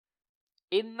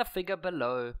in the figure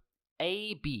below,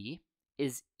 AB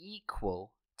is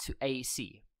equal to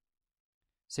AC.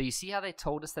 So you see how they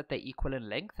told us that they're equal in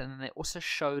length, and then they also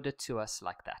showed it to us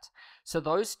like that. So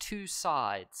those two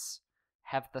sides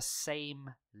have the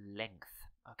same length,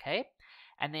 okay?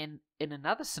 And then in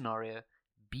another scenario,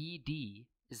 BD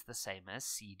is the same as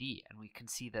CD, and we can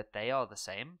see that they are the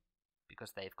same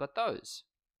because they've got those.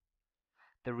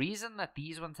 The reason that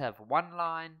these ones have one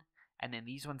line and then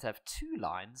these ones have two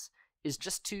lines is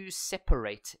just to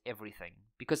separate everything.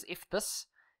 Because if this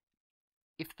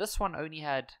one only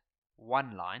had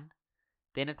one line,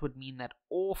 then it would mean that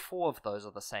all four of those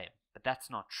are the same. But that's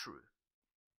not true.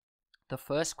 The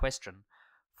first question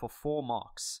for 4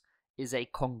 marks is a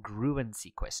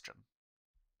congruency question.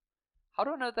 How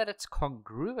do I know that it's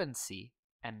congruency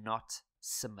and not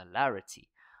similarity?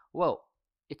 Well,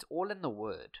 it's all in the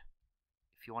word.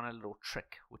 If you want a little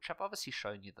trick, which I've obviously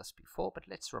shown you this before, but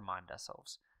let's remind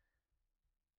ourselves.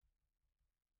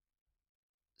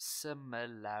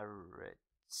 Similarity.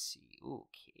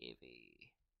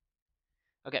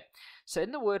 Okay, so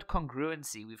in the word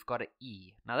congruency, we've got an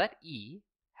E. Now that E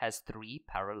has 3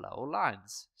 parallel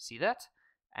lines. See that?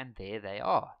 And there they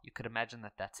are. You could imagine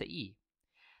that that's an E.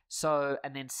 So,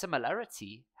 and then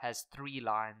similarity has 3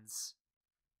 lines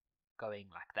going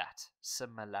like that.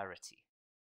 Similarity.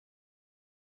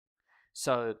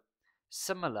 So,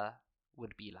 similar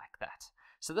would be like that.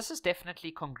 So this is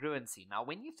definitely congruency. Now,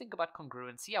 when you think about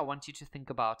congruency, I want you to think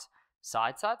about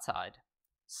side, side, side,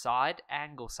 side,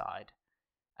 angle, side,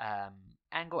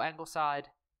 angle, angle, side,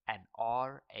 and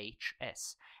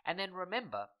RHS. And then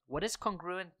remember, what does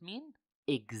congruent mean?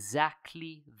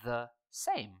 Exactly the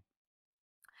same.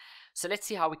 So let's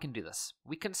see how we can do this.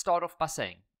 We can start off by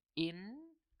saying, in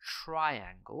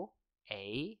triangle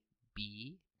ABD,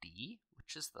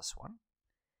 which is this one,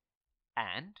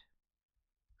 and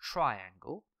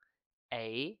triangle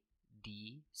ADC.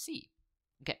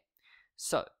 Okay,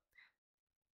 so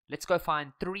let's go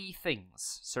find 3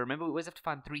 things. So remember, we always have to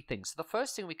find 3 things. So the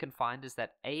first thing we can find is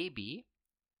that AB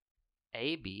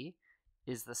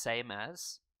is the same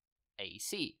as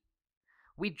AC.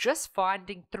 We're just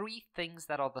finding 3 things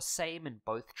that are the same in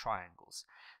both triangles.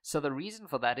 So the reason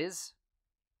for that is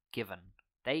given.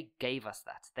 They gave us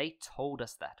that. They told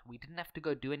us that. We didn't have to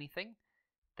go do anything.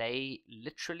 They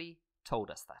literally told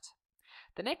us that.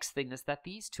 The next thing is that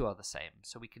these two are the same.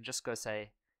 So we can just go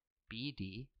say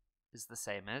BD is the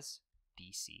same as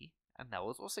DC, and that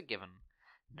was also given.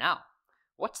 Now,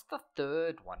 what's the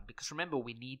third one? Because remember,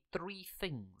 we need 3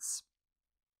 things.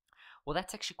 Well,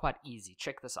 that's actually quite easy.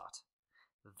 Check this out.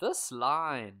 This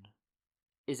line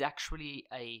is actually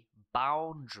a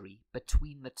boundary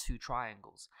between the 2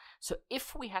 triangles. So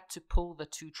if we had to pull the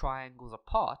 2 triangles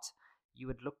apart, you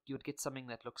would get something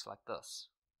that looks like this.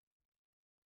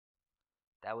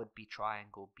 That would be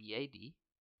triangle BAD.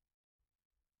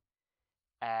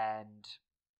 And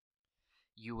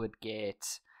you would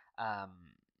get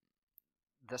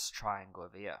this triangle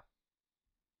over here.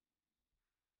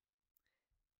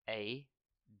 ADC.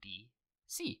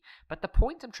 But the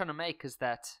point I'm trying to make is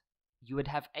that you would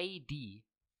have AD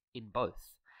in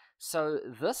both. So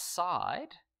this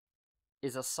side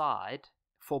is a side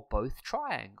for both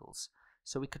triangles.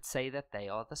 So we could say that they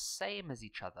are the same as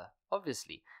each other,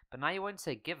 obviously. But now you won't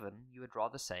say given, you would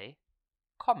rather say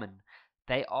common.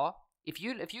 They are, if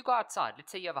you go outside,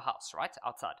 let's say you have a house, right,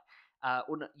 outside.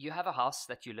 Or no, you have a house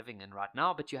that you're living in right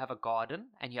now, but you have a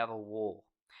garden and you have a wall.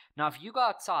 Now, if you go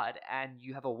outside and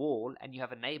you have a wall and you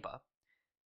have a neighbor,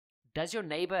 do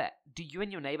you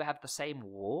and your neighbor have the same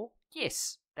wall?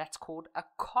 Yes, that's called a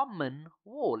common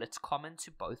wall. It's common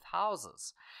to both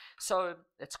houses. So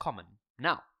it's common.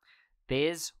 Now,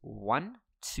 there's 1,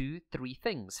 2, 3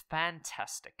 things.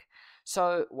 Fantastic.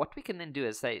 So what we can then do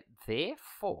is say,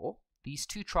 therefore, these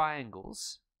 2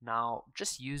 triangles, now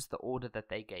just use the order that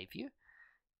they gave you,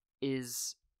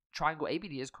 is triangle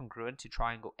ABD is congruent to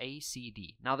triangle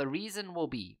ACD. Now the reason will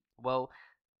be, well,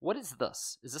 what is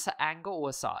this? Is this an angle or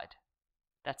a side?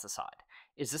 That's a side.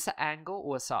 Is this an angle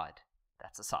or a side?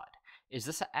 That's a side. Is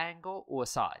this an angle or a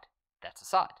side? That's a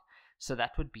side. So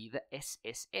that would be the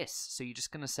SSS. So you're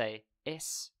just going to say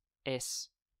SSS.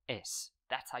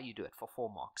 That's how you do it for 4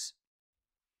 marks.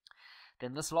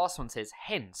 Then this last one says,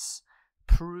 hence,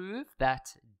 prove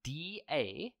that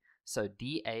DA, so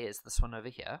DA is this one over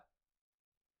here,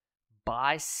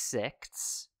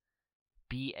 bisects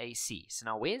BAC. So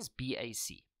now where's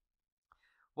BAC?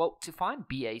 Well, to find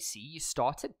BAC, you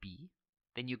start at B,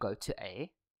 then you go to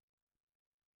A,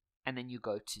 and then you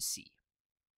go to C.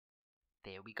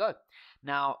 There we go.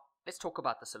 Now, let's talk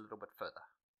about this a little bit further.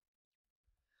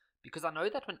 Because I know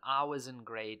that when I was in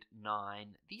grade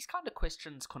 9, these kind of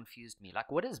questions confused me.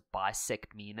 Like, what does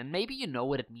bisect mean? And maybe you know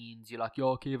what it means. You're like, yeah,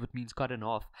 okay, if it means cut in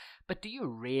half. But do you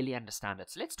really understand it?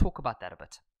 So let's talk about that a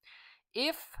bit.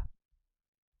 If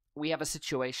we have a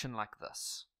situation like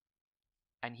this,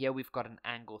 and here we've got an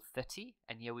angle 30,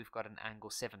 and here we've got an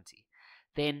angle 70,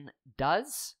 then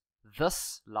does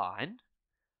this line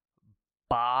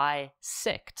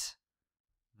bisect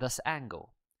this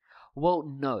angle? Well,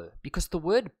 no, because the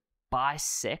word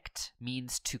bisect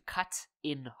means to cut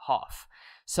in half.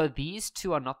 So these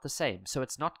two are not the same. So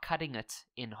it's not cutting it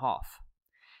in half.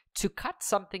 To cut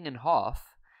something in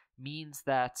half means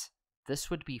that this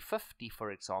would be 50,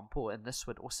 for example, and this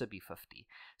would also be 50.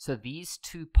 So these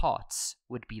two parts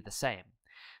would be the same.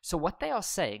 So what they are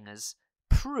saying is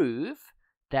prove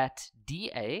that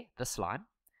DA, this line,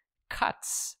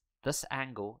 cuts this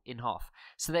angle in half.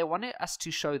 So they wanted us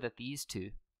to show that these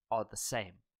two are the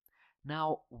same.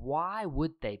 Now, why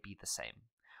would they be the same?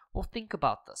 Well, think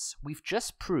about this. We've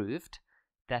just proved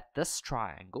that this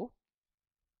triangle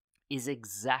is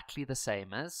exactly the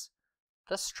same as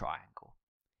this triangle.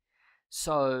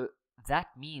 So that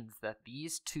means that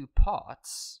these two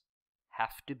parts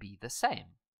have to be the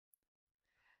same.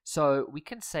 So we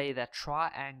can say that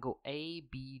triangle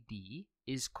ABD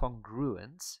is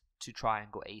congruent to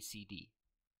triangle ACD.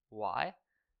 Why?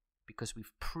 Because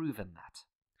we've proven that.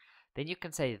 Then you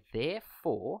can say,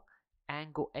 therefore,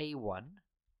 angle A1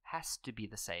 has to be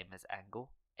the same as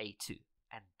angle A2.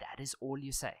 And that is all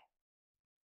you say.